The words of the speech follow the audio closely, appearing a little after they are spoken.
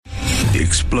The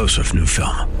explosive new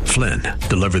film, Flynn,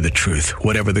 deliver the truth,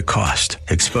 whatever the cost,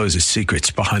 exposes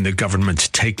secrets behind the government's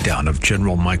takedown of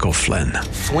General Michael Flynn.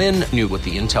 Flynn knew what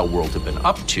the intel world had been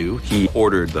up to. He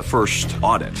ordered the first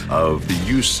audit of the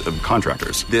use of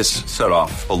contractors. This set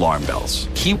off alarm bells.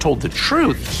 He told the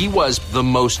truth. He was the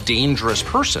most dangerous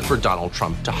person for Donald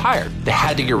Trump to hire. They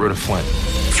had to get rid of Flynn.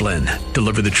 Flynn,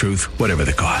 deliver the truth, whatever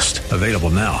the cost. Available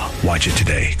now. Watch it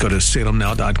today. Go to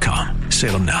salemnow.com.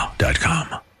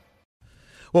 salemnow.com.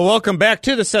 Well, welcome back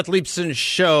to the Seth Leibsohn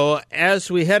Show.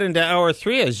 As we head into hour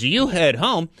 3, as you head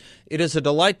home, it is a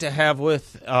delight to have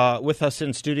with us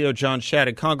in studio John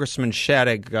Shadegg, Congressman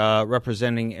Shadegg,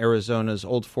 representing Arizona's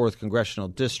Old Fourth Congressional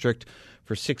District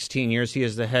for 16 years. He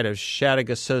is the head of Shadegg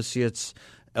Associates,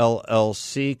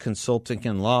 LLC, consulting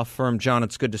and law firm. John,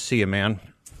 it's good to see you, man.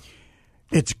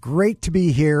 It's great to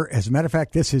be here. As a matter of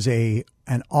fact, this is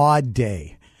an odd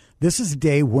day. This is a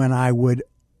day when I would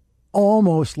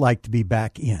almost like to be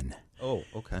back in. Oh,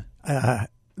 okay.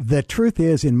 The truth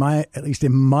is, at least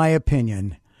in my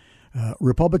opinion,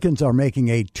 Republicans are making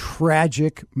a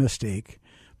tragic mistake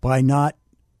by not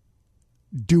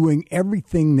doing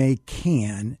everything they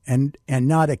can and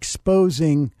not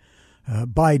exposing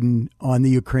Biden on the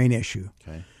Ukraine issue.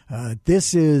 Okay.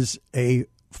 This is a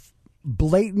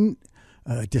blatant,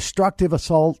 destructive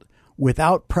assault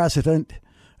without precedent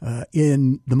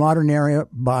in the modern era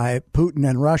by Putin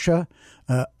and Russia,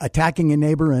 attacking a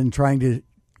neighbor and trying to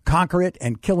conquer it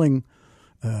and killing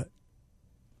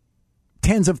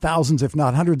tens of thousands, if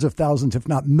not hundreds of thousands, if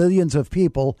not millions of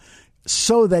people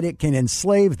so that it can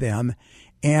enslave them.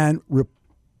 And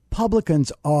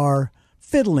Republicans are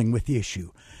fiddling with the issue.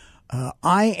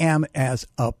 I am as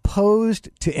opposed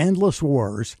to endless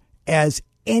wars as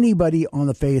anybody on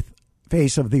the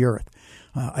face of the earth.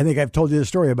 I think I've told you the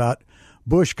story about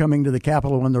Bush coming to the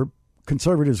Capitol when the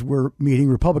conservatives were meeting,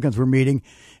 Republicans were meeting,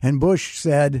 and Bush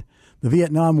said the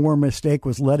Vietnam War mistake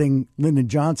was letting Lyndon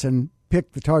Johnson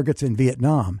pick the targets in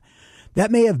Vietnam.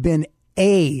 That may have been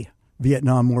a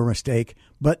Vietnam War mistake,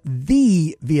 but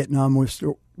the Vietnam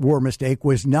War mistake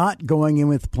was not going in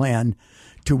with a plan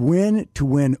to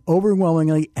win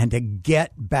overwhelmingly, and to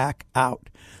get back out.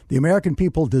 The American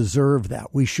people deserve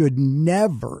that. We should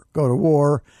never go to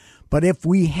war, but if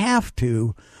we have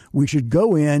to, we should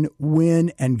go in,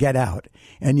 win, and get out.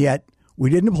 And yet, we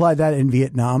didn't apply that in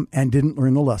Vietnam and didn't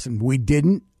learn the lesson. We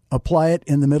didn't apply it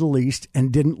in the Middle East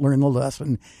and didn't learn the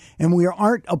lesson. And we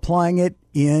aren't applying it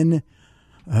in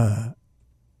the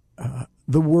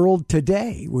world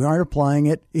today. We aren't applying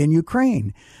it in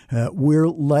Ukraine. We're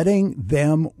letting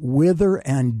them wither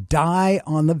and die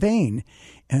on the vine.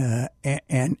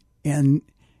 And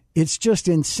it's just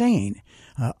insane.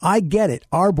 I get it.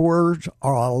 Our borders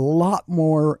are a lot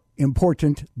more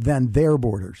important than their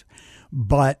borders.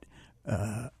 But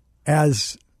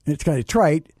as it's kind of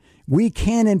trite, we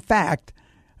can, in fact,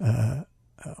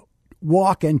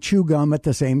 walk and chew gum at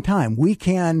the same time. We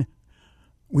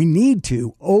need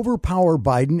to overpower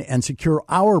Biden and secure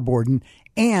our border,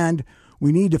 and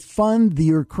we need to fund the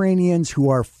Ukrainians who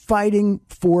are fighting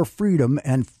for freedom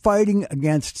and fighting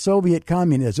against Soviet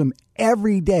communism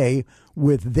every day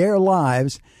with their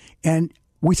lives. And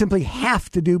we simply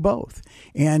have to do both.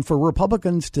 And for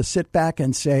Republicans to sit back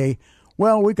and say,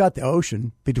 well, we've got the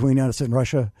ocean between us and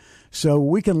Russia, so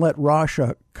we can let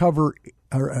Russia cover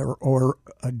or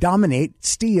dominate,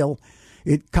 steal,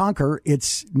 conquer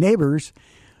its neighbors.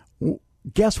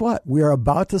 Guess what? We are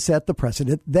about to set the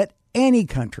precedent that any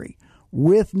country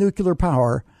with nuclear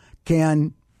power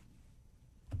can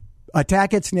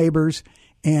attack its neighbors.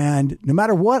 And no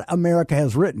matter what America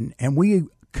has written, and we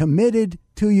committed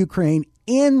to Ukraine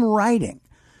in writing,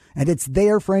 and it's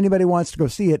there for anybody who wants to go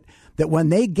see it, that when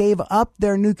they gave up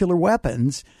their nuclear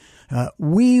weapons,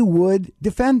 we would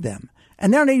defend them.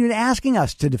 And they're not even asking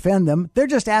us to defend them. They're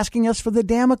just asking us for the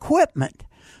damn equipment.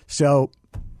 So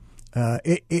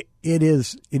it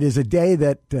is a day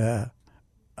that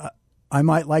I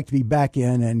might like to be back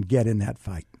in and get in that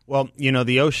fight. Well, you know,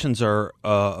 the oceans are,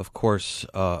 of course,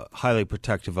 highly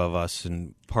protective of us,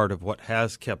 and part of what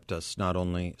has kept us not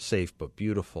only safe but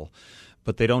beautiful.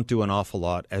 But they don't do an awful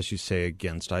lot, as you say,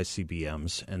 against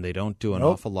ICBMs, and they don't do an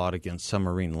awful lot against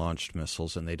submarine-launched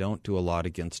missiles, and they don't do a lot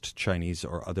against Chinese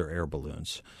or other air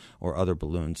balloons or other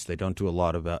balloons. They don't do a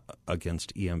lot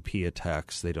against EMP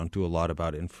attacks. They don't do a lot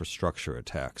about infrastructure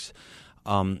attacks.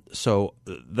 So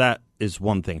that is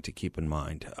one thing to keep in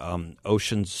mind.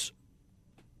 Oceans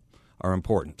are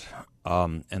important,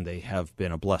 and they have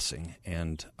been a blessing.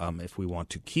 And if we want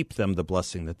to keep them the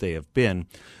blessing that they have been,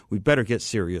 we better get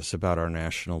serious about our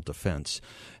national defense.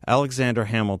 Alexander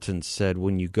Hamilton said,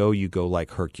 when you go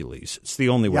like Hercules. It's the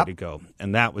only way to go.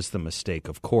 And that was the mistake,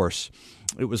 of course.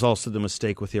 It was also the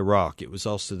mistake with Iraq. It was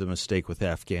also the mistake with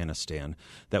Afghanistan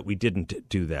that we didn't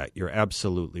do that. You're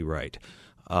absolutely right.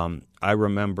 I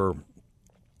remember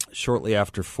shortly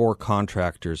after 4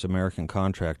 contractors, American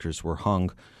contractors, were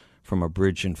hung from a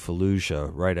bridge in Fallujah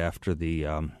right after the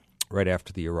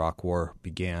Iraq War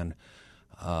began.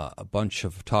 A bunch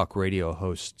of talk radio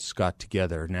hosts got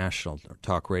together, national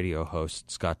talk radio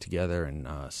hosts got together and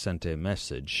sent a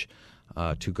message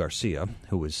to Garcia,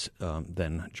 who was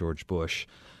then George Bush,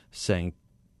 saying,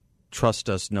 "Trust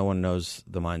us, no one knows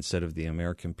the mindset of the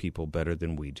American people better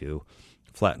than we do.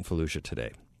 Flatten Fallujah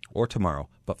today or tomorrow,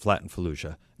 but flatten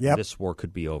Fallujah. Yep. This war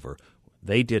could be over."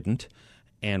 They didn't,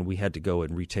 and we had to go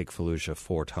and retake Fallujah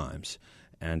 4 times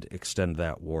and extend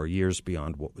that war years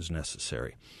beyond what was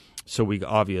necessary. So we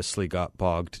obviously got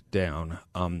bogged down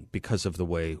because of the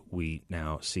way we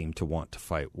now seem to want to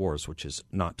fight wars, which is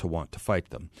not to want to fight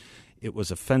them. It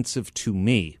was offensive to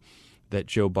me that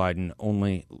Joe Biden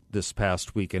only this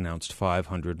past week announced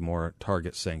 500 more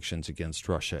target sanctions against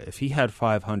Russia. If he had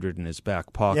 500 in his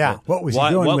back pocket, what was he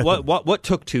doing with them? What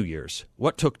took 2 years?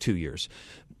 What took 2 years?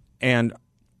 And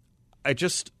I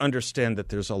just understand that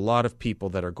there's a lot of people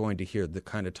that are going to hear the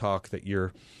kind of talk that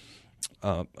you're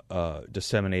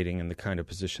disseminating and the kind of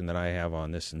position that I have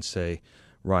on this and say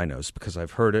rhinos, because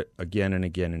I've heard it again and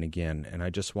again and again. And I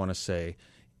just want to say,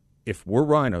 if we're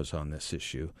rhinos on this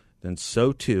issue, then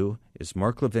so too is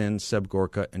Mark Levin, Seb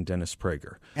Gorka, and Dennis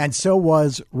Prager. And so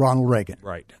was Ronald Reagan.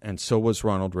 Right, and so was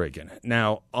Ronald Reagan.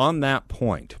 Now, on that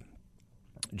point,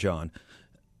 John,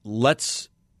 let's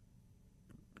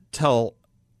tell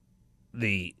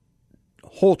the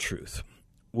whole truth,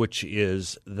 which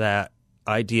is that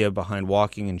idea behind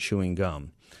walking and chewing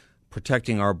gum,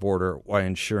 protecting our border while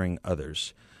ensuring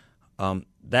others.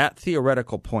 That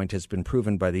theoretical point has been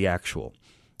proven by the actual,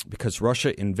 because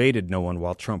Russia invaded no one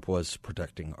while Trump was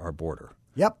protecting our border.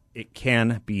 Yep. It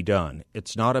can be done.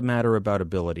 It's not a matter about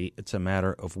ability. It's a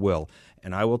matter of will.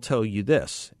 And I will tell you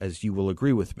this, as you will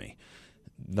agree with me.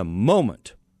 The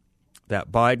moment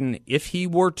that Biden, if he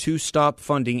were to stop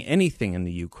funding anything in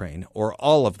the Ukraine or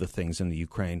all of the things in the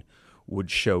Ukraine, would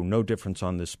show no difference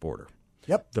on this border.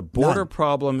 Yep. The border None.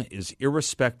 problem is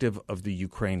irrespective of the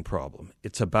Ukraine problem.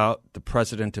 It's about the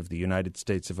President of the United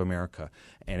States of America.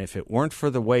 And if it weren't for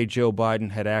the way Joe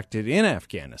Biden had acted in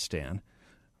Afghanistan,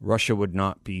 Russia would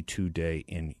not be today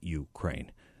in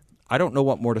Ukraine. I don't know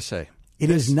what more to say.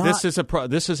 This is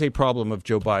a problem of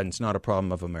Joe Biden's, not a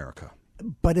problem of America.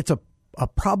 But it's a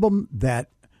problem that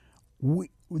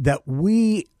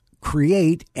we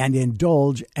create and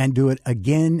indulge and do it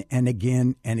again and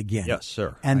again and again. Yes,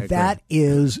 sir. And that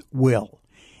is will.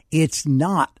 It's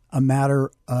not a matter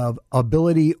of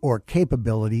ability or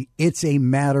capability. It's a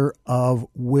matter of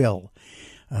will.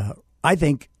 I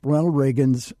think Ronald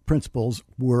Reagan's principles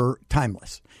were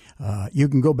timeless. You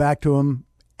can go back to them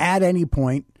at any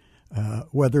point,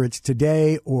 whether it's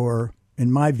today or,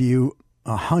 in my view,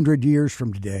 100 years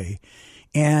from today,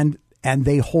 and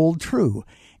they hold true.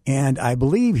 And I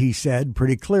believe he said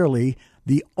pretty clearly,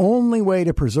 the only way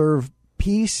to preserve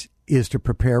peace is to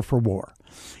prepare for war.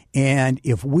 And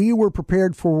if we were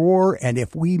prepared for war, and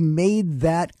if we made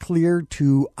that clear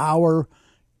to our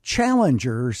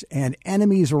challengers and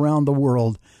enemies around the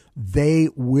world, they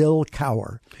will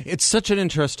cower. It's such an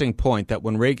interesting point that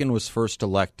when Reagan was first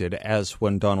elected, as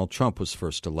when Donald Trump was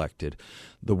first elected,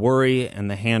 the worry and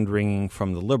the hand-wringing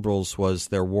from the liberals was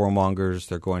they're warmongers,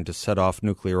 they're going to set off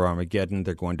nuclear Armageddon,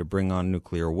 they're going to bring on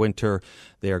nuclear winter,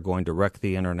 they are going to wreck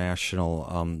the international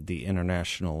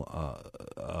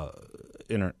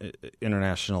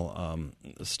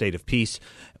state of peace,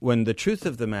 when the truth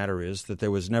of the matter is that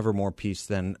there was never more peace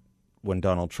than when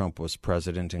Donald Trump was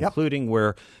president, including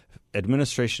where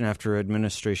administration after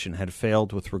administration had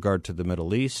failed with regard to the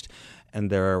Middle East, and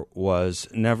there was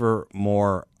never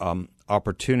more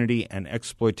opportunity and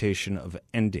exploitation of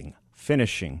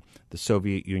finishing the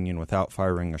Soviet Union without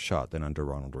firing a shot than under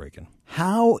Ronald Reagan.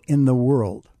 How in the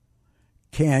world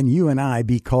can you and I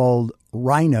be called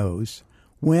rhinos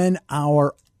when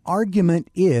our argument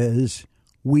is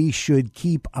we should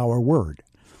keep our word?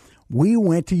 We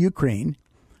went to Ukraine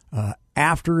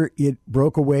after it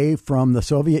broke away from the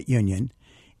Soviet Union,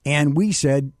 and we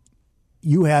said,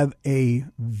 you have a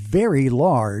very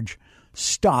large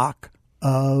stock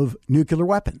of nuclear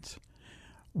weapons.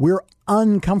 We're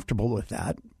uncomfortable with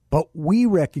that, but we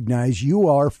recognize you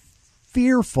are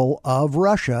fearful of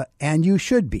Russia, and you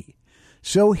should be.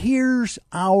 So here's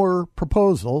our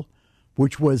proposal,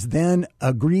 which was then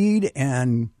agreed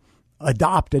and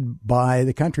adopted by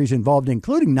the countries involved,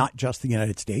 including not just the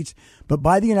United States, but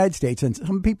by the United States. And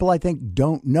some people, I think,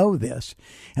 don't know this.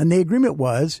 And the agreement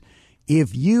was,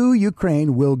 if you,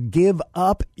 Ukraine, will give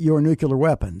up your nuclear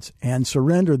weapons and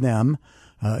surrender them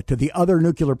to the other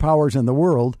nuclear powers in the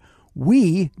world,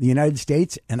 we, the United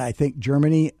States, and I think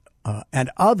Germany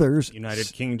and others,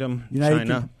 United Kingdom,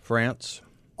 China, France,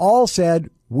 all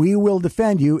said, we will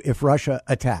defend you if Russia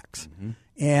attacks. Mm-hmm.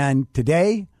 And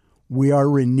today, we are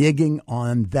reneging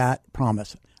on that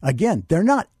promise. Again, they're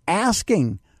not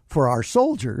asking for our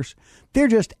soldiers. They're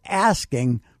just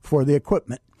asking for the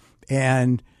equipment.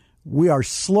 And we are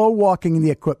slow walking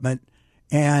the equipment,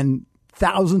 and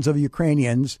thousands of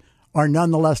Ukrainians are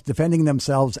nonetheless defending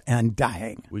themselves and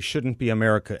dying. We shouldn't be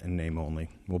America in name only.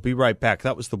 We'll be right back.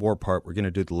 That was the war part. We're going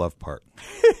to do the love part.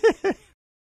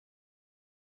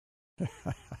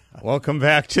 Welcome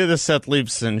back to the Seth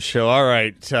Leibson Show. All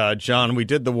right, John, we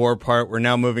did the war part. We're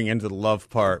now moving into the love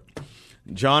part.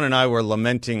 John and I were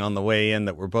lamenting on the way in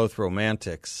that we're both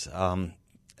romantics,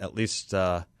 at least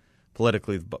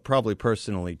politically, but probably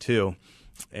personally too.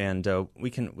 And we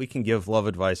can give love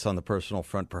advice on the personal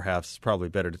front, perhaps. It's probably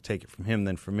better to take it from him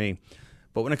than from me.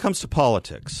 But when it comes to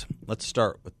politics, let's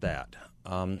start with that.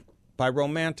 By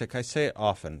romantic, I say it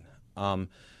often,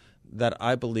 that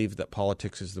I believe that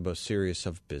politics is the most serious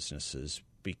of businesses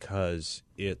because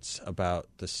it's about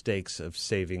the stakes of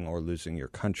saving or losing your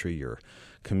country, your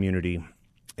community,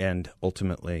 and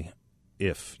ultimately,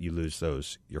 if you lose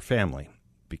those, your family.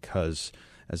 Because,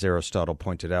 as Aristotle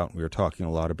pointed out, we were talking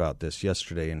a lot about this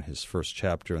yesterday in his first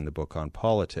chapter in the book on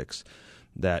politics,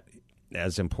 that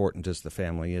as important as the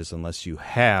family is, unless you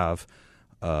have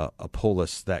a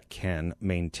polis that can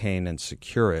maintain and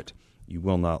secure it, you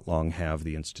will not long have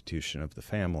the institution of the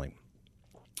family.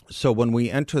 So when we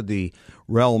enter the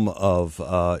realm of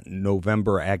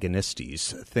November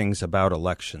agonistes, things about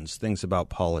elections, things about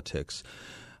politics,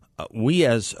 we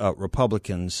as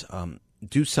Republicans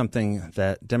do something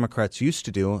that Democrats used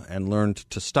to do and learned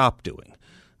to stop doing,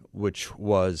 which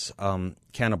was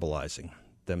cannibalizing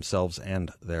themselves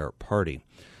and their party.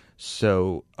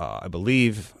 So I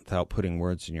believe, without putting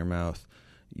words in your mouth,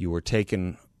 you were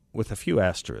taken with a few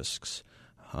asterisks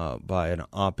by an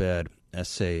op-ed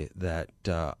essay that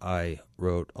I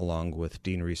wrote along with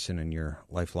Dean Reeson and your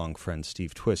lifelong friend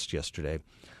Steve Twist yesterday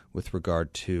with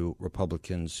regard to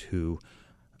Republicans who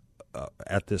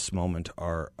at this moment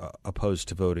are opposed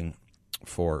to voting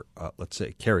for, let's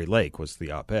say, Kari Lake was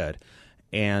the op-ed,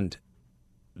 and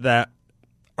that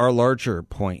our larger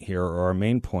point here, or our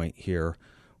main point here,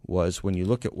 was when you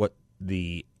look at what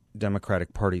the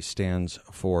Democratic Party stands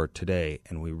for today,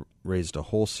 and we raised a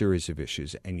whole series of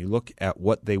issues, and you look at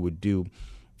what they would do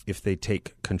if they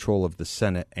take control of the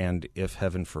Senate, and if,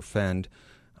 heaven forfend,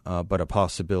 but a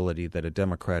possibility that a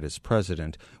Democrat is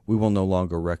president, we will no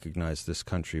longer recognize this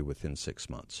country within 6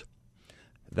 months.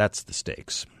 That's the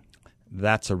stakes.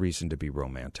 That's a reason to be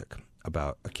romantic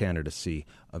about a candidacy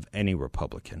of any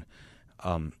Republican.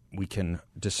 We can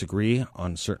disagree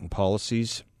on certain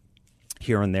policies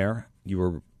here and there. You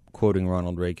were quoting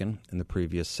Ronald Reagan in the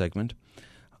previous segment.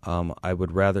 I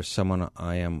would rather someone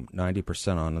I am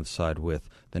 90% on the side with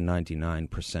than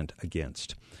 99%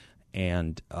 against.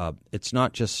 And it's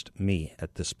not just me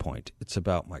at this point. It's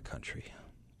about my country.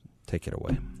 Take it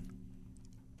away.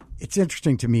 It's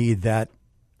interesting to me that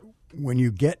when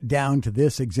you get down to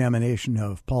this examination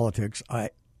of politics, I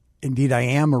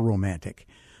am a romantic.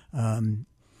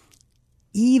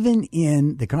 Even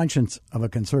in the conscience of a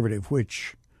conservative,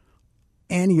 which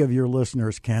any of your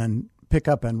listeners can pick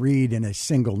up and read in a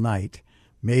single night,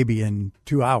 maybe in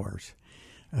 2 hours,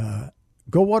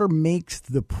 Goldwater makes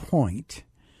the point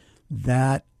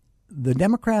that the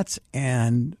Democrats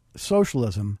and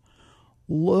socialism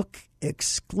look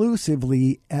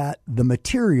exclusively at the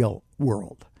material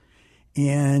world,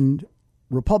 and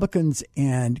Republicans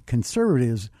and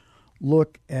conservatives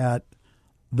look at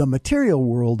the material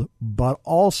world, but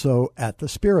also at the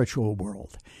spiritual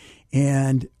world.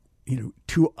 And,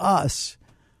 to us,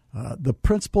 the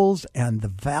principles and the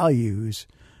values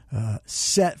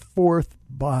set forth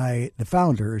by the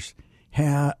founders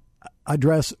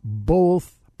address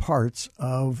both parts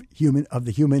of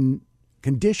the human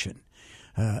condition.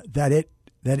 That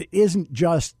it isn't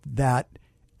just that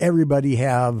everybody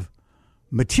have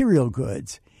material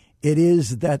goods. It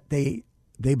is that they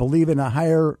believe in a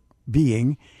higher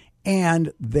being,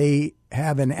 and they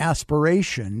have an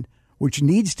aspiration which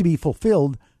needs to be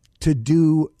fulfilled to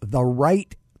do the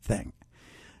right thing.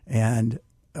 And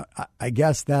I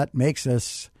guess that makes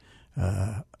us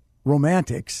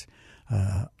romantics.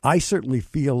 I certainly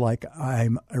feel like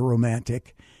I'm a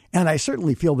romantic, and I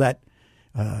certainly feel that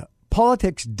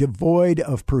politics devoid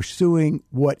of pursuing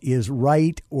what is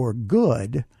right or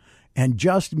good and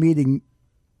just meeting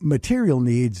material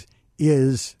needs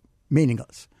is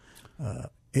meaningless.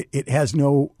 It has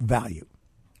no value.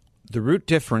 The root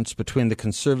difference between the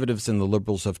conservatives and the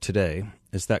liberals of today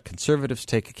is that conservatives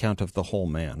take account of the whole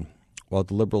man, while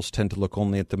the liberals tend to look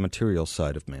only at the material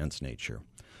side of man's nature.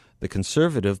 The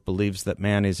conservative believes that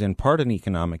man is in part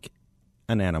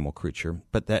an animal creature,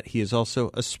 but that he is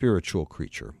also a spiritual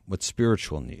creature with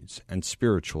spiritual needs and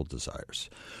spiritual desires.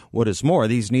 What is more,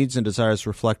 these needs and desires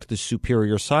reflect the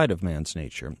superior side of man's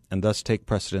nature and thus take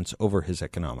precedence over his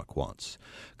economic wants.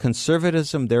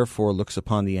 Conservatism, therefore, looks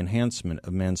upon the enhancement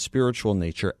of man's spiritual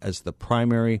nature as the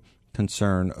primary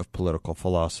concern of political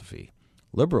philosophy.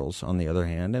 Liberals, on the other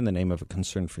hand, in the name of a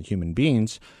concern for human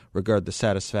beings, regard the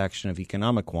satisfaction of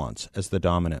economic wants as the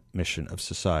dominant mission of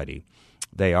society.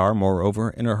 They are,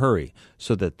 moreover, in a hurry,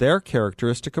 so that their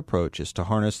characteristic approach is to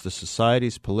harness the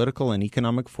society's political and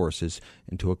economic forces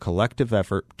into a collective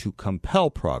effort to compel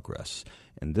progress.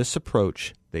 In this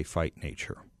approach, they fight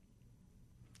nature.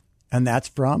 And that's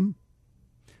from?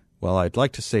 Well, I'd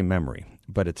like to say memory,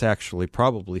 but it's actually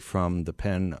probably from the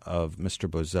pen of Mr.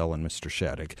 Bozell and Mr.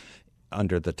 Shadegg,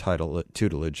 under the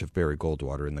tutelage of Barry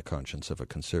Goldwater in The Conscience of a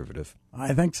Conservative.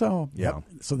 I think so. Yeah. Yep.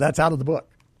 So that's out of the book.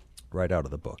 Right out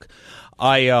of the book.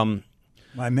 My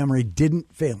memory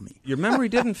didn't fail me. Your memory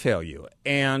didn't fail you.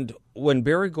 And when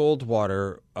Barry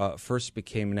Goldwater first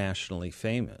became nationally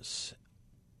famous,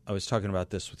 I was talking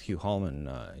about this with Hugh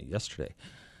Hallman yesterday.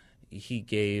 He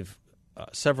gave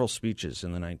several speeches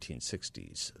in the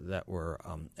 1960s that were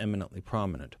eminently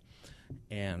prominent.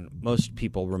 And most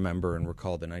people remember and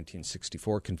recall the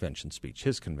 1964 convention speech,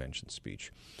 his convention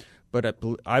speech. But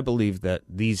I believe that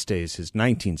these days his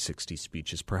 1960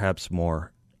 speech is perhaps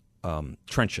more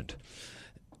trenchant,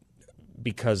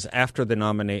 because after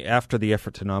the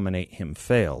effort to nominate him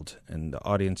failed, and the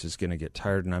audience is going to get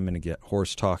tired, and I'm going to get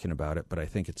hoarse talking about it, but I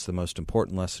think it's the most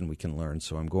important lesson we can learn,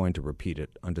 so I'm going to repeat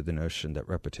it under the notion that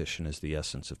repetition is the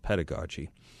essence of pedagogy.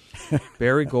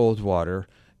 Barry Goldwater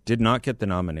did not get the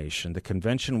nomination. The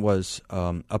convention was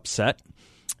upset,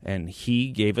 and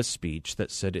he gave a speech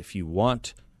that said, if you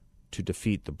want to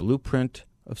defeat the blueprint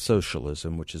of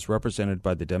socialism, which is represented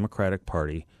by the Democratic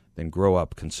Party, then grow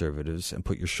up, conservatives, and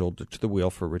put your shoulder to the wheel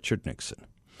for Richard Nixon.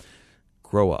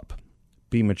 Grow up.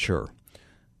 Be mature.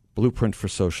 Blueprint for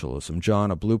socialism.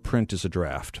 John, a blueprint is a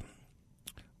draft.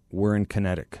 We're in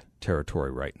kinetic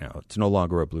territory right now. It's no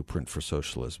longer a blueprint for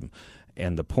socialism.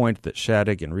 And the point that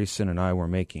Shadegg and Reeson and I were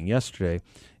making yesterday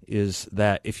is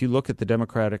that if you look at the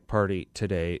Democratic Party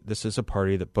today, this is a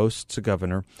party that boasts a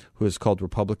governor who has called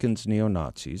Republicans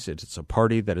neo-Nazis. It's a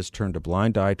party that has turned a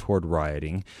blind eye toward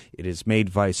rioting. It has made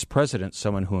vice president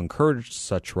someone who encouraged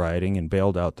such rioting and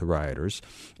bailed out the rioters.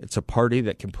 It's a party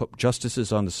that can put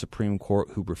justices on the Supreme Court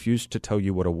who refuse to tell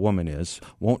you what a woman is,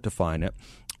 won't define it.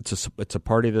 It's a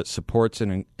party that supports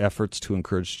efforts to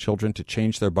encourage children to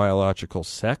change their biological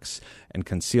sex and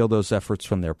conceal those efforts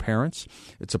from their parents.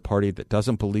 It's a party that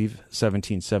doesn't believe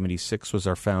 1776 was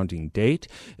our founding date.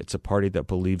 It's a party that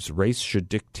believes race should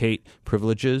dictate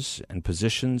privileges and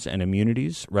positions and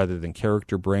immunities rather than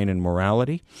character, brain, and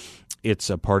morality. It's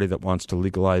a party that wants to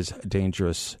legalize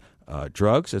dangerous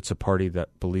drugs. It's a party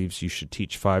that believes you should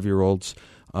teach 5-year-olds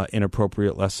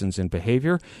inappropriate lessons in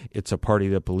behavior. It's a party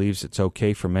that believes it's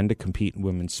okay for men to compete in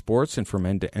women's sports and for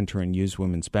men to enter and use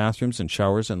women's bathrooms and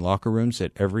showers and locker rooms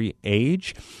at every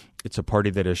age. It's a party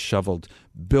that has shoveled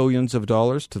billions of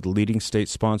dollars to the leading state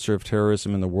sponsor of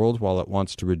terrorism in the world while it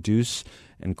wants to reduce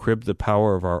and crib the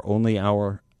power of our only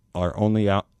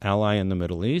ally in the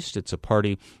Middle East. It's a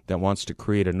party that wants to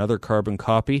create another carbon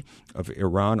copy of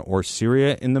Iran or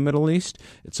Syria in the Middle East.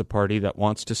 It's a party that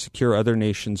wants to secure other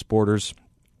nations' borders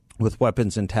with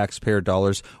weapons and taxpayer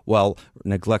dollars while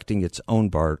neglecting its own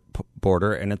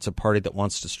border, and it's a party that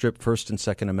wants to strip First and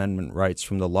Second Amendment rights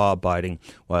from the law-abiding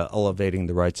while elevating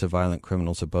the rights of violent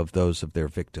criminals above those of their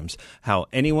victims. How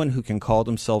anyone who can call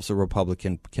themselves a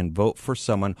Republican can vote for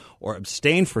someone or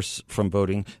abstain from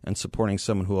voting and supporting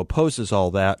someone who opposes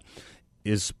all that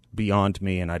is beyond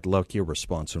me, and I'd like your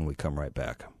response when we come right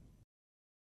back.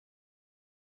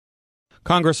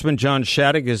 Congressman John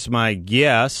Shadegg is my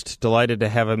guest. Delighted to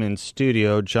have him in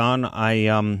studio. John, I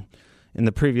in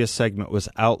the previous segment was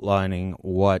outlining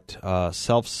what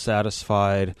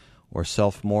self-satisfied or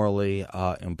self-morally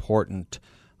important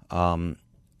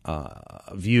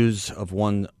views of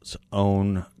one's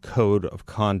own code of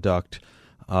conduct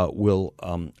will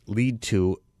lead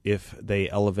to if they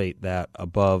elevate that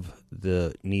above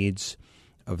the needs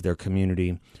of their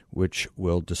community, which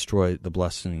will destroy the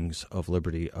blessings of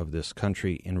liberty of this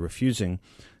country in refusing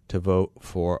to vote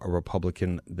for a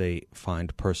Republican they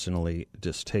find personally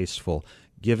distasteful,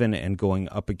 given and going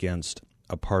up against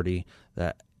a party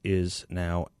that is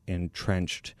now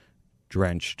entrenched,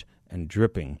 drenched, and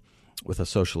dripping with a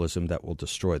socialism that will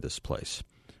destroy this place.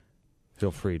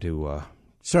 Feel free to...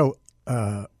 So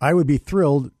I would be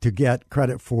thrilled to get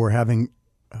credit for having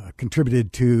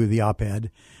contributed to the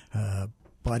op-ed,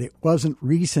 but it wasn't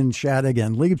Reason, Shadegg,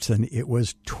 and Leibson. It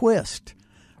was Twist,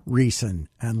 Reason,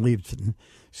 and Leibson.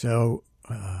 So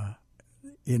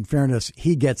in fairness,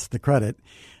 he gets the credit.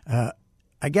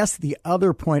 I guess the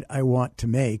other point I want to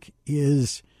make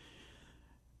is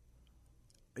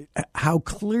how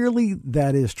clearly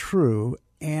that is true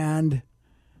and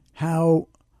how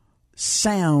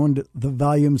sound the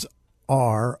volumes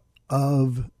are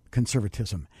of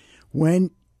conservatism.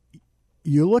 When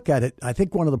you look at it, I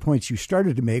think one of the points you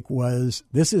started to make was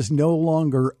this is no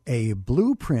longer a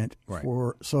blueprint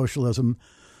for socialism.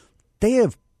 They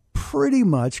have pretty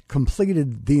much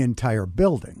completed the entire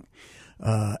building,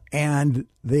 and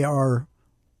they are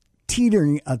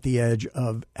teetering at the edge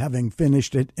of having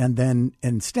finished it and then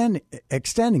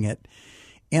extending it.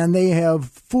 And they have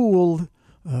fooled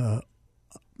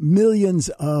millions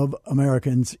of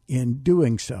Americans in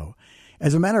doing so.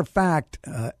 As a matter of fact,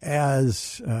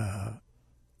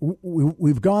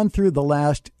 we've gone through the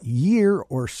last year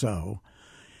or so,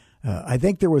 I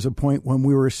think there was a point when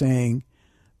we were saying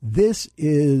this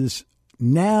is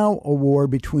now a war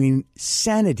between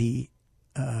sanity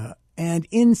and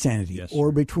insanity, yes,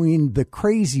 or between the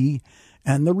crazy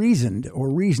and the reasoned or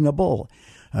reasonable.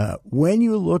 When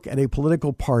you look at a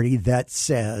political party that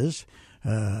says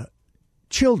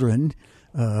children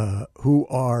who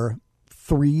are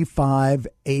 3, 5,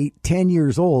 8, 10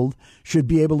 years old should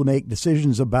be able to make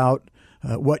decisions about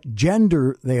what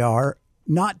gender they are,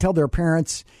 not tell their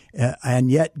parents, and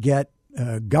yet get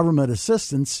government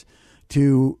assistance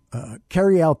to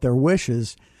carry out their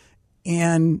wishes,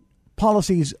 and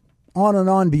policies on and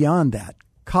on beyond that,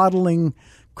 coddling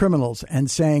criminals and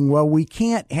saying, well, we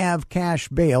can't have cash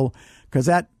bail because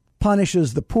that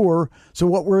punishes the poor. So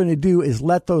what we're going to do is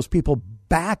let those people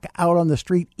back out on the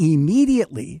street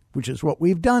immediately, which is what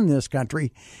we've done in this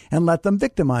country, and let them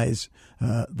victimize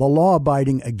the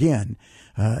law-abiding again.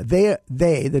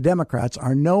 The Democrats,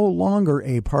 are no longer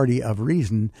a party of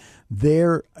reason.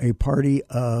 They're a party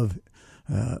of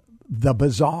the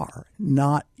bizarre,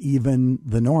 not even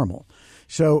the normal.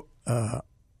 So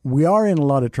we are in a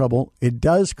lot of trouble. It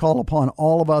does call upon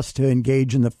all of us to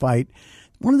engage in the fight.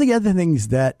 One of the other things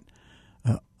that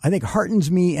I think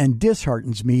heartens me and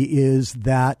disheartens me is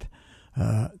that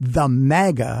the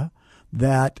MAGA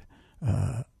that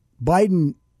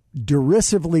Biden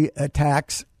derisively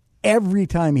attacks every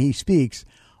time he speaks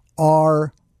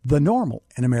are the normal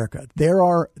in America.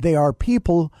 They are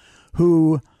people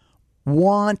who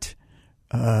want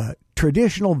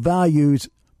traditional values,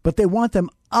 but they want them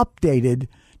updated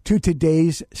to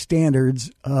today's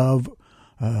standards of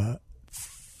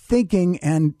thinking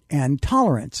and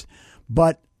tolerance.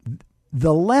 But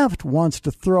the left wants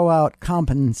to throw out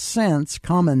common sense,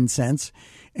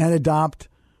 and adopt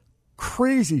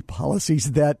crazy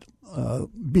policies that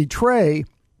betray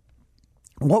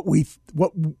what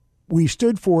we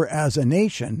stood for as a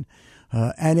nation,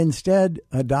 and instead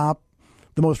adopt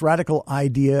the most radical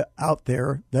idea out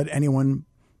there that anyone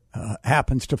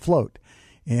happens to float.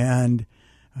 And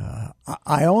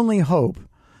I only hope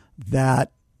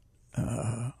that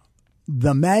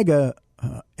the MAGA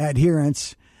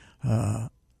adherents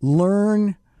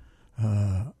learn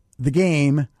the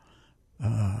game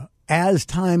as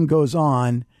time goes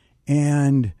on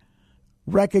and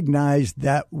recognize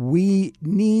that we,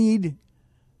 the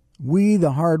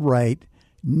hard right,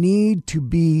 need to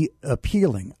be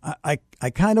appealing. I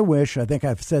kind of wish, I think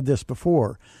I've said this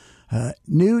before,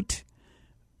 Newt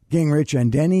Gingrich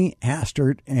and Denny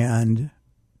Hastert and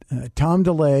Tom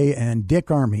DeLay and Dick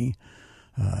Armey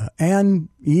and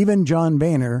even John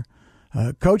Boehner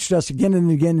coached us again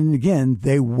and again and again.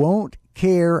 They won't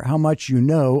care how much you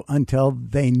know until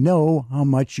they know how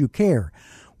much you care.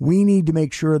 We need to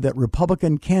make sure that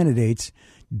Republican candidates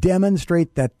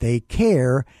demonstrate that they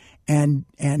care and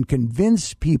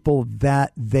convince people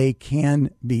that they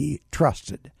can be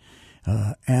trusted.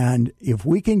 And if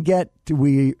we can get to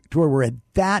where we're at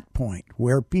that point,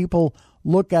 where people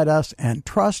look at us and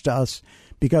trust us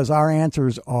because our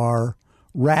answers are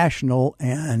rational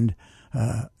and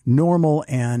normal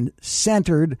and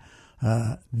centered,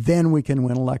 then we can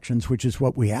win elections, which is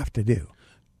what we have to do.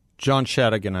 John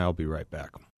Shadegg and I will be right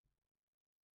back.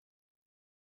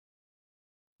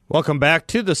 Welcome back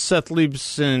to the Seth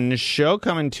Leibson Show,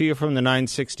 coming to you from the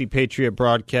 960 Patriot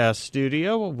Broadcast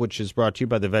Studio, which is brought to you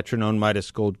by the veteran-owned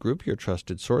Midas Gold Group, your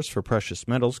trusted source for precious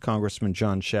metals. Congressman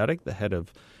John Shadegg, the head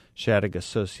of Shadegg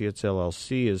Associates,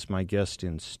 LLC, is my guest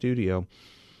in studio.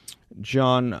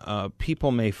 John,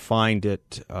 people may find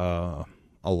it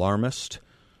alarmist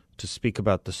to speak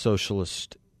about the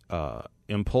socialist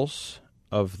impulse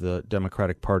of the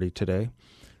Democratic Party today.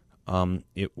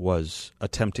 It was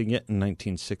attempting it in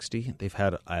 1960. They've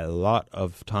had a lot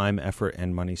of time, effort,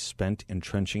 and money spent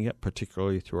entrenching it,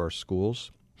 particularly through our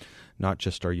schools, not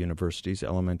just our universities,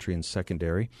 elementary and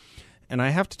secondary. And I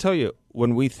have to tell you,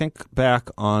 when we think back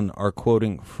on our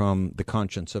quoting from The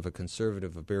Conscience of a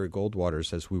Conservative of Barry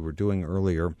Goldwater's, as we were doing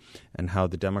earlier, and how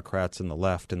the Democrats and the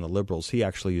left and the liberals, he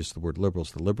actually used the word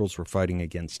liberals, the liberals were fighting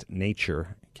against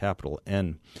nature, capital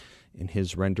N, in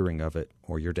his rendering of it,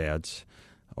 or your dad's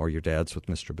with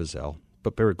Mr. Bazell,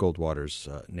 but Barry Goldwater's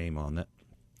name on it.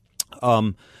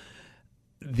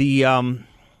 The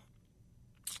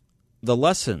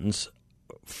lessons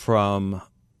from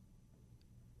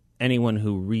anyone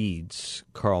who reads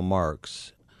Karl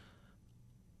Marx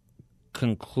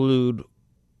conclude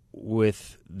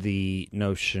with the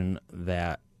notion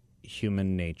that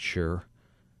human nature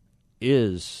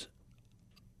is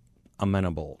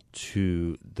amenable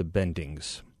to the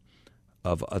bendings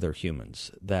of other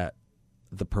humans, that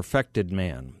the perfected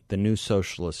man, the new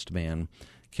socialist man,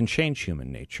 can change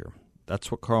human nature.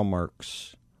 That's what Karl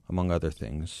Marx, among other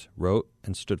things, wrote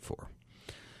and stood for.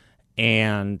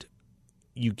 And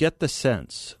you get the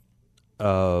sense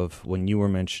of, when you were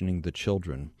mentioning the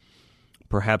children,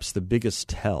 perhaps the biggest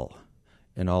tell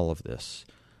in all of this,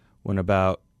 when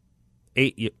about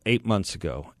 9 months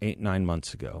ago,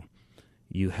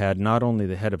 you had not only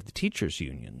the head of the teachers'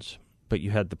 unions, but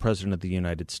you had the President of the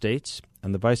United States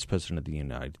and the Vice President of the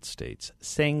United States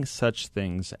saying such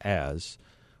things as,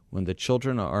 when the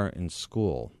children are in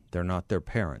school, they're not their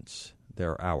parents,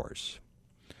 they're ours.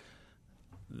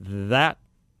 That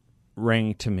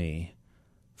rang to me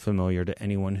familiar to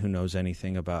anyone who knows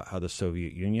anything about how the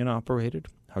Soviet Union operated,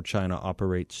 how China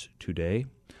operates today,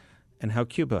 and how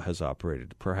Cuba has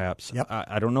operated. Perhaps, yep.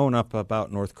 I don't know enough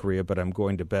about North Korea, but I'm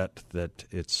going to bet that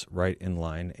it's right in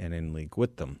line and in league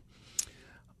with them.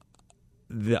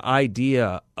 The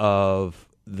idea of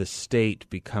the state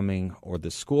becoming, or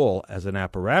the school as an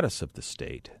apparatus of the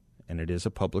state, and it is a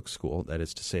public school, that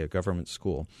is to say a government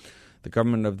school, the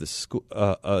government of the school,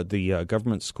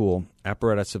 government school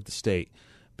apparatus of the state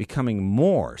becoming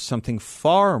something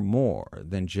far more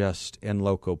than just in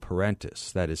loco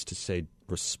parentis, that is to say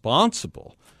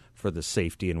responsible for the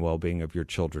safety and well-being of your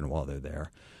children while they're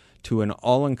there, to an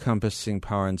all-encompassing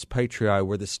parens patriae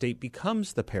where the state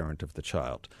becomes the parent of the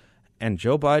child. And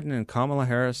Joe Biden and Kamala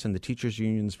Harris and the teachers'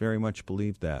 unions very much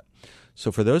believe that.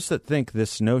 So for those that think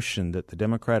this notion that the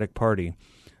Democratic Party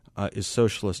is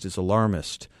socialist is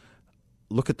alarmist,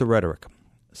 look at the rhetoric.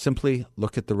 Simply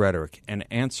look at the rhetoric and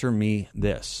answer me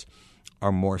this.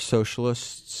 Are more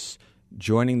socialists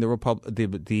joining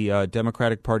the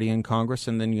Democratic Party in Congress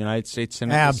and then the United States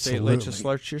Senate and state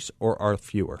legislatures, or are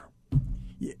fewer?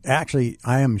 Actually,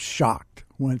 I am shocked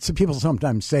when people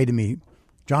sometimes say to me,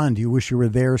 John, do you wish you were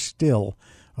there still,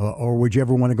 or would you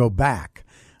ever want to go back?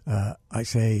 I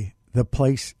say the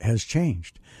place has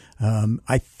changed.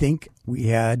 I think we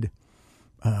had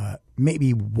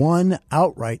maybe one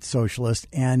outright socialist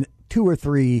and 2 or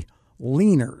 3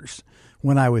 leaners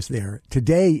when I was there.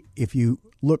 Today, if you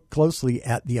look closely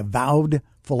at the avowed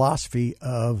philosophy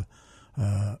of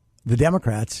the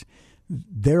Democrats,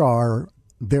 there are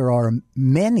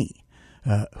many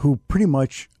who pretty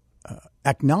much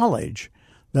acknowledge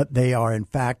that they are, in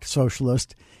fact,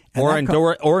 socialist. Or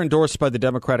endorsed by the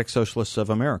Democratic Socialists of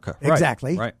America.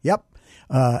 Exactly. Right. Yep.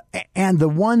 And the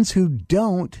ones who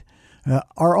don't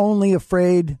are only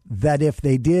afraid that if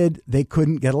they did, they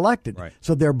couldn't get elected. Right.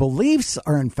 So their beliefs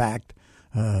are, in fact,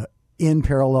 in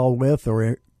parallel with,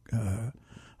 or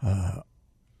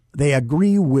they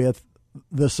agree with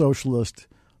the socialist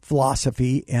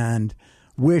philosophy and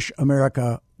wish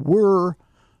America were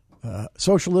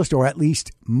socialist, or at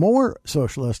least more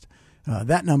socialist.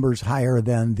 That number's higher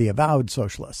than the avowed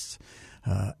socialists,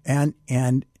 and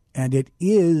it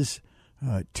is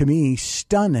to me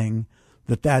stunning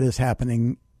that is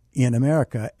happening in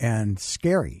America, and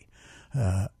scary.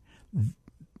 The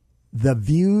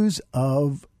views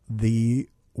of the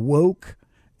woke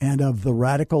and of the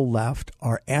radical left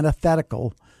are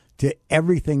antithetical to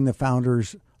everything the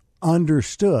founders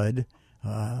understood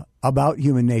about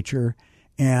human nature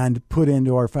and put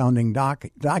into our founding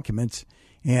documents.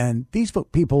 And these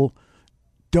people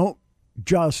don't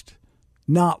just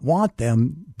not want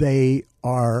them. They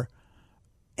are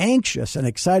anxious and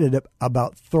excited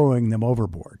about throwing them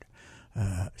overboard.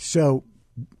 So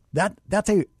that's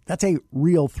a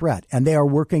real threat, and they are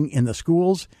working in the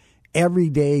schools every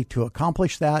day to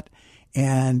accomplish that.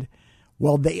 And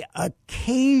while they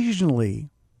occasionally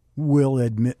will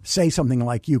say something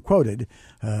like you quoted,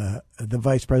 the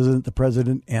vice president, the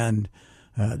president, and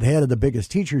the head of the biggest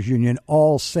teachers union,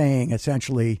 all saying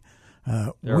essentially,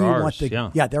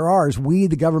 they're ours. We,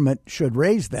 the government, should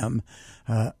raise them.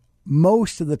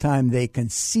 Most of the time, they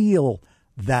conceal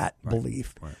that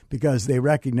belief because they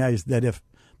recognize that if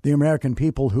the American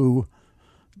people who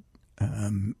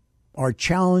are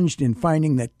challenged in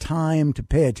finding the time to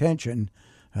pay attention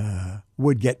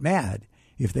would get mad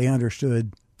if they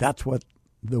understood that's what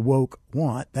the woke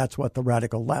want, that's what the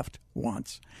radical left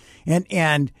wants.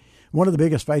 And one of the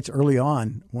biggest fights early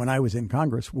on when I was in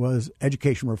Congress was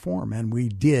education reform, and we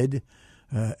did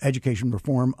education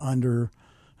reform under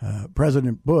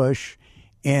President Bush,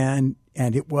 and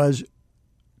it was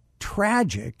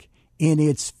tragic in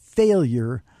its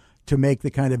failure to make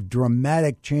the kind of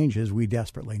dramatic changes we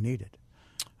desperately needed.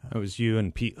 That was you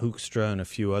and Pete Hoekstra and a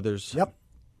few others. Yep.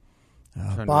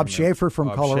 Bob Schaefer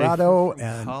from Colorado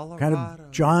and kind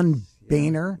of John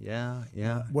Boehner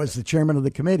was the chairman of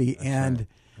the committee. And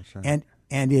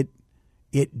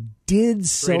it did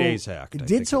so. 3 Days Act. It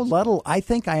did so little. I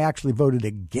think I actually voted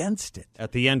against it.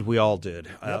 At the end, we all did.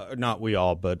 Not we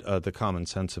all, but the common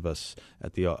sense of us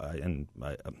at the and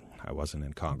I wasn't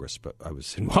in Congress, but I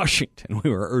was in Washington. We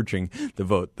were urging the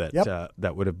vote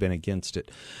that would have been against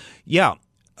it. Yeah.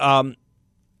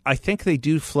 I think they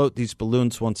do float these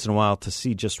balloons once in a while to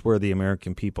see just where the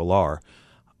American people are.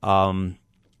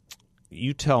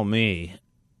 You tell me,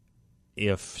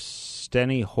 if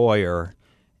Steny Hoyer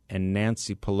and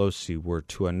Nancy Pelosi were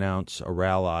to announce a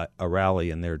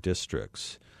rally in their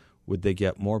districts, would they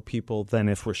get more people than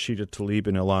if Rashida Tlaib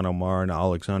and Ilhan Omar and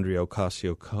Alexandria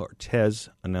Ocasio-Cortez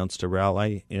announced a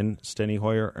rally in Steny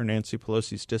Hoyer or Nancy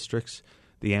Pelosi's districts?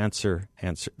 The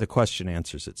question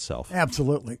answers itself.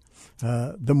 Absolutely.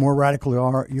 The more radical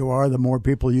you are, the more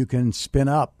people you can spin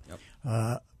up. Yep.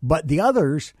 But the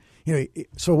others,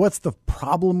 so what's the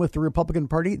problem with the Republican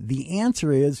Party? The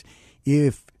answer is,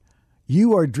 if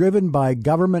you are driven by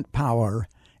government power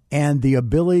and the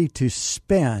ability to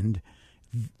spend,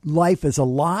 life is a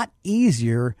lot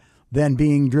easier than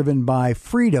being driven by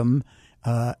freedom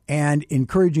and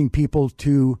encouraging people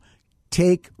to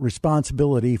take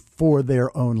responsibility for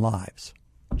their own lives.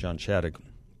 John Shadegg,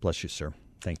 bless you, sir.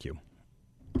 Thank you.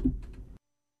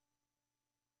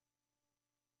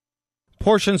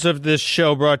 Portions of this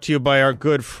show brought to you by our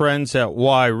good friends at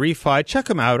YRefi. Check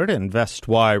them out at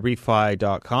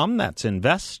investYrefi.com. That's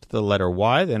invest, the letter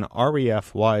Y, then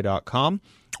refy.com.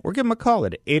 Or give them a call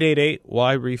at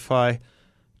 888-YRefi-24.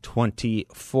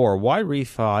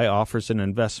 YRefi offers an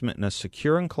investment in a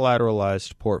secure and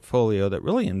collateralized portfolio that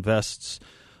really invests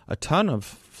a ton of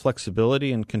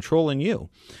flexibility and control in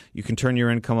you. You can turn your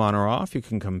income on or off. You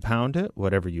can compound it,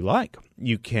 whatever you like.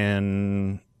 You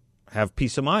can have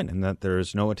peace of mind in that there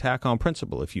is no attack on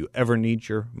principal if you ever need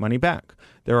your money back.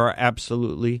 There are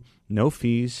absolutely no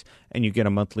fees, and you get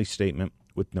a monthly statement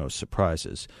with no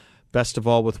surprises. Best of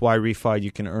all, with YRefi,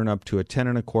 you can earn up to a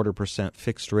 10.25%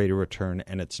 fixed rate of return,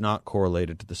 and it's not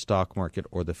correlated to the stock market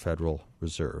or the Federal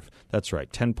Reserve. That's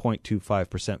right,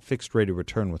 10.25% fixed rate of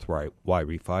return with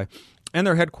YRefi. And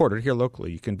they're headquartered here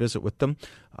locally. You can visit with them.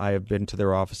 I have been to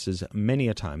their offices many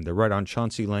a time. They're right on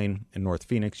Chauncey Lane in North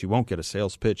Phoenix. You won't get a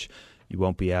sales pitch. You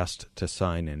won't be asked to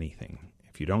sign anything.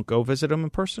 If you don't go visit them in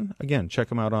person, again, check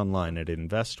them out online at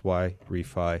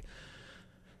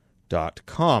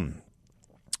investYRefi.com.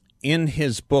 In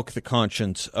his book, The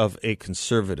Conscience of a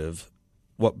Conservative,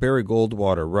 what Barry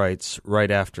Goldwater writes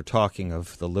right after talking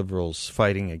of the liberals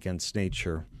fighting against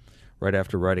nature, right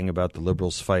after writing about the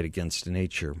liberals' fight against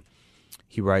nature,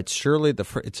 he writes, surely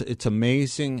it's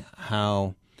amazing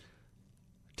how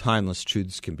timeless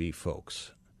truths can be,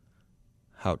 folks.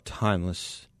 How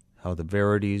timeless, how the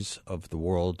verities of the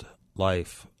world,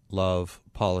 life, love,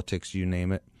 politics, you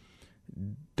name it,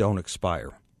 don't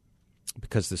expire.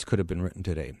 Because this could have been written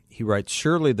today. He writes,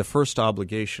 surely the first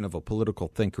obligation of a political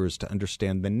thinker is to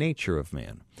understand the nature of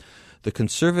man. The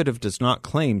conservative does not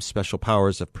claim special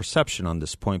powers of perception on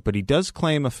this point, but he does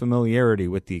claim a familiarity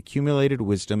with the accumulated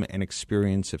wisdom and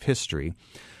experience of history,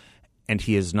 and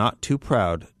he is not too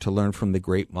proud to learn from the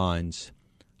great minds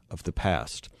of the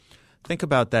past. Think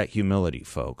about that humility,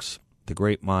 folks. The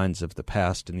great minds of the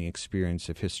past and the experience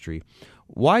of history.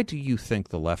 Why do you think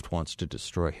the left wants to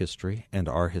destroy history, and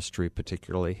our history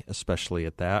particularly, especially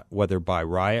at that, whether by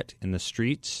riot in the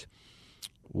streets,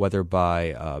 whether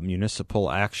by municipal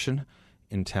action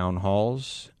in town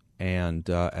halls and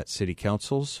at city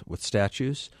councils with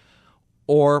statues,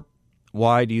 or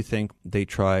why do you think they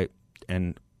try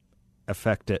and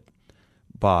affect it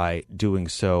by doing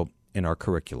so in our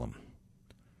curriculum?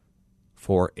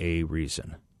 For a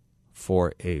reason.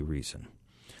 For a reason.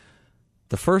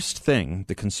 The first thing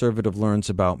the conservative learns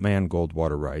about man,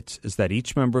 Goldwater writes, is that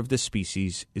each member of the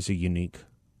species is a unique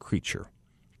creature.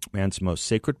 Man's most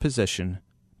sacred possession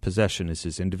is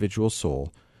his individual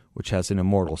soul, which has an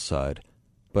immortal side,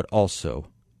 but also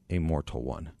a mortal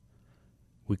one.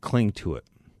 We cling to it,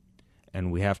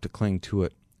 and we have to cling to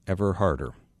it ever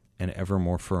harder and ever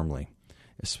more firmly,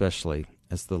 especially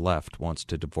as the left wants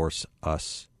to divorce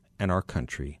us and our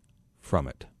country from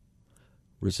it.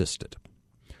 Resist it.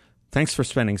 Thanks for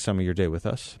spending some of your day with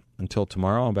us. Until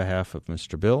tomorrow, on behalf of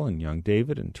Mr. Bill and young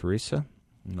David and Teresa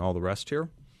and all the rest here,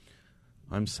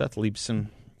 I'm Seth Liebson.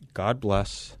 God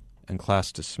bless, and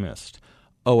class dismissed.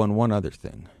 Oh, and one other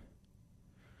thing.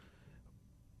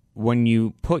 When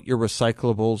you put your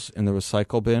recyclables in the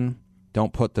recycle bin,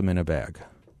 don't put them in a bag.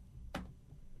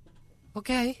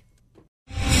 Okay.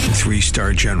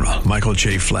 3-star General Michael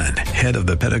J. Flynn, head of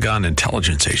the Pentagon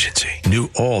Intelligence Agency, knew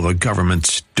all the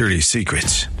government's dirty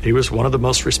secrets. He was one of the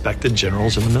most respected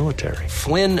generals in the military.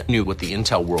 Flynn knew what the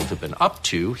intel world had been up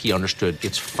to. He understood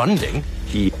its funding.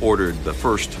 He ordered the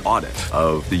first audit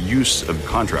of the use of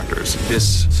contractors.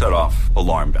 This set off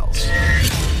alarm bells.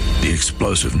 The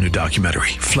explosive new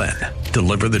documentary, Flynn,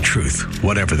 Deliver the Truth,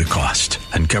 Whatever the Cost,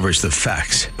 uncovers the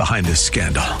facts behind this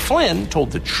scandal. Flynn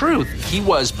told the truth. He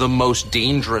was the most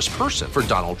dangerous person for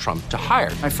Donald Trump to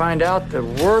hire. I find out the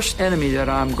worst enemy that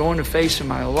I'm going to face in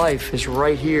my life is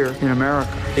right here in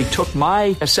America. They took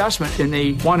my assessment and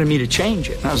they wanted me to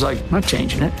change it. And I was like, I'm not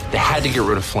changing it. They had to get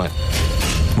rid of Flynn.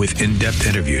 With in-depth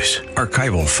interviews,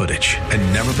 archival footage,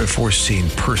 and never-before-seen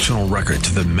personal records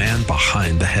of the man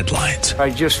behind the headlines. I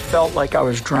just felt like I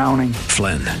was drowning.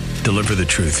 Flynn, Deliver the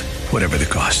Truth, Whatever the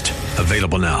Cost.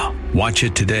 Available now. Watch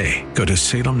it today. Go to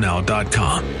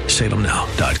salemnow.com.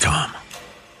 salemnow.com.